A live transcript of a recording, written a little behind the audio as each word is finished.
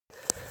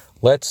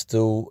Let's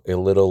do a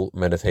little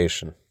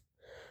meditation.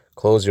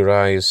 Close your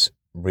eyes,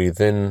 breathe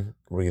in,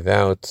 breathe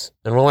out,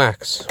 and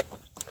relax.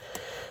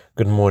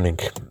 Good morning.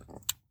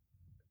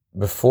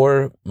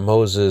 Before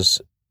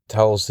Moses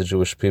tells the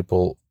Jewish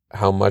people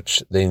how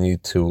much they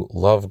need to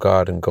love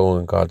God and go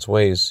in God's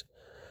ways,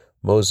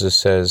 Moses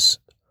says,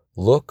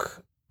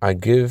 "Look, I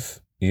give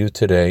you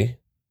today,"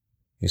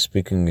 he's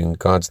speaking in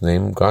God's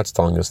name, God's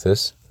telling us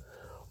this,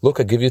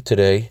 "Look, I give you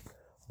today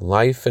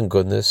life and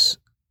goodness,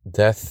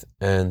 death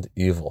and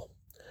evil."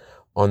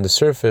 On the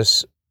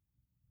surface,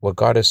 what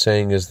God is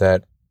saying is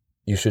that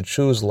you should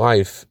choose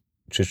life,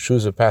 you should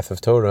choose a path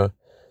of Torah,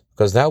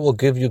 because that will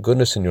give you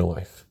goodness in your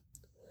life.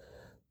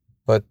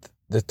 But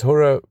the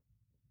Torah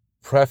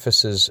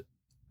prefaces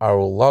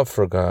our love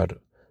for God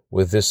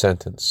with this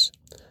sentence.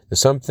 There's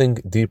something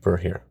deeper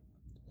here.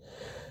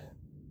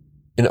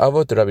 In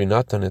Avot Rabbi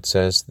Natan it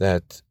says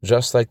that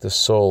just like the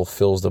soul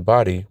fills the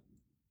body,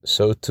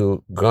 so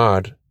too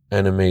God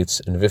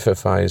animates and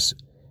vivifies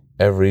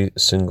every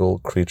single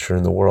creature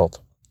in the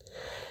world.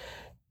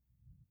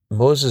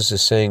 Moses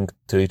is saying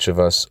to each of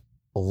us,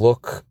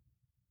 look,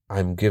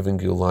 I'm giving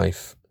you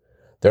life.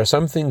 There are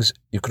some things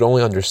you could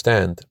only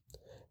understand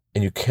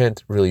and you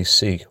can't really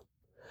see,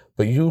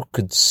 but you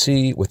could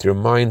see with your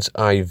mind's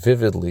eye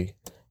vividly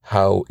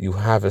how you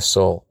have a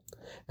soul.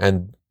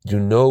 And you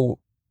know,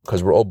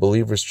 because we're all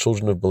believers,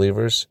 children of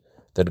believers,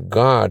 that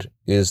God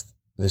is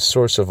the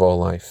source of all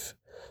life.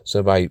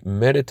 So by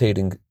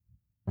meditating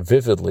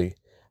vividly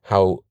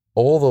how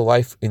all the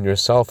life in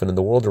yourself and in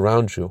the world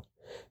around you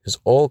is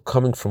all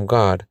coming from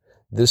God,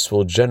 this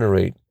will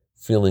generate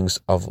feelings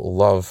of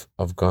love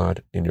of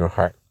God in your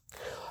heart.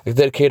 I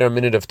dedicate our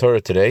minute of Torah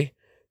today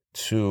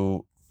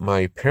to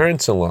my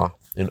parents-in-law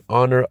in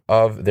honor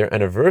of their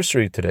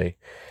anniversary today.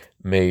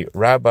 May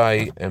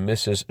Rabbi and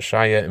Mrs.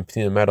 Shaya and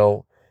Pnina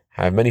Metal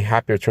have many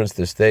happy returns to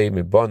this day.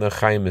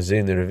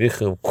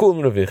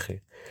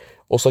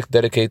 Also like to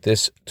dedicate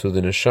this to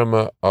the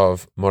neshama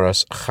of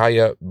Moras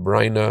Chaya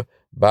Braina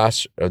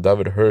Bas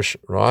David Hirsch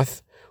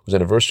Roth, whose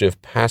anniversary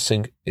of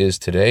passing is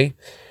today.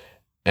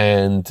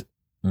 And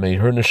may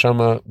her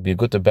neshama be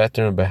good to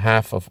better on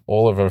behalf of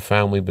all of our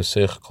family,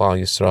 B'Sich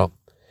Klal Yisrael.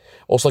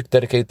 Also like to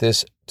dedicate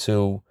this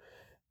to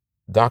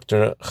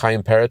Dr.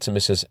 Chaim Peretz and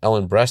Mrs.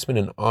 Ellen Bressman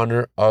in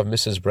honor of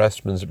Mrs.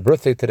 Bressman's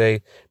birthday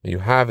today. May you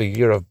have a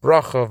year of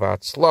bracha,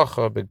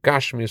 v'atzlacha,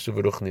 begashmius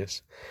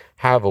u'veruchnius.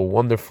 Have a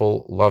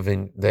wonderful,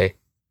 loving day.